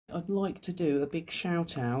I'd like to do a big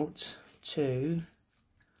shout out to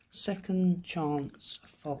Second Chance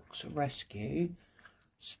Fox Rescue.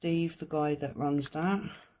 Steve, the guy that runs that,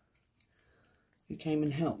 who came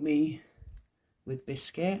and helped me with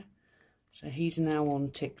Biscuit. So he's now on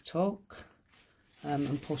TikTok,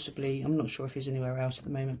 and possibly, I'm not sure if he's anywhere else at the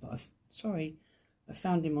moment, but I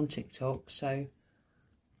found him on TikTok. So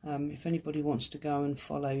if anybody wants to go and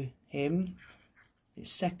follow him, it's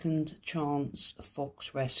Second Chance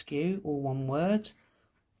Fox Rescue, all one word.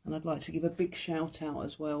 And I'd like to give a big shout out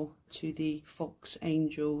as well to the Fox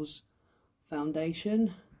Angels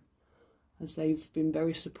Foundation, as they've been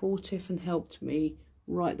very supportive and helped me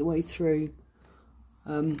right the way through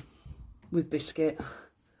with Biscuit.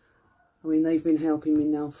 I mean, they've been helping me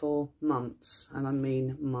now for months, and I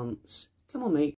mean months. Come on, mate.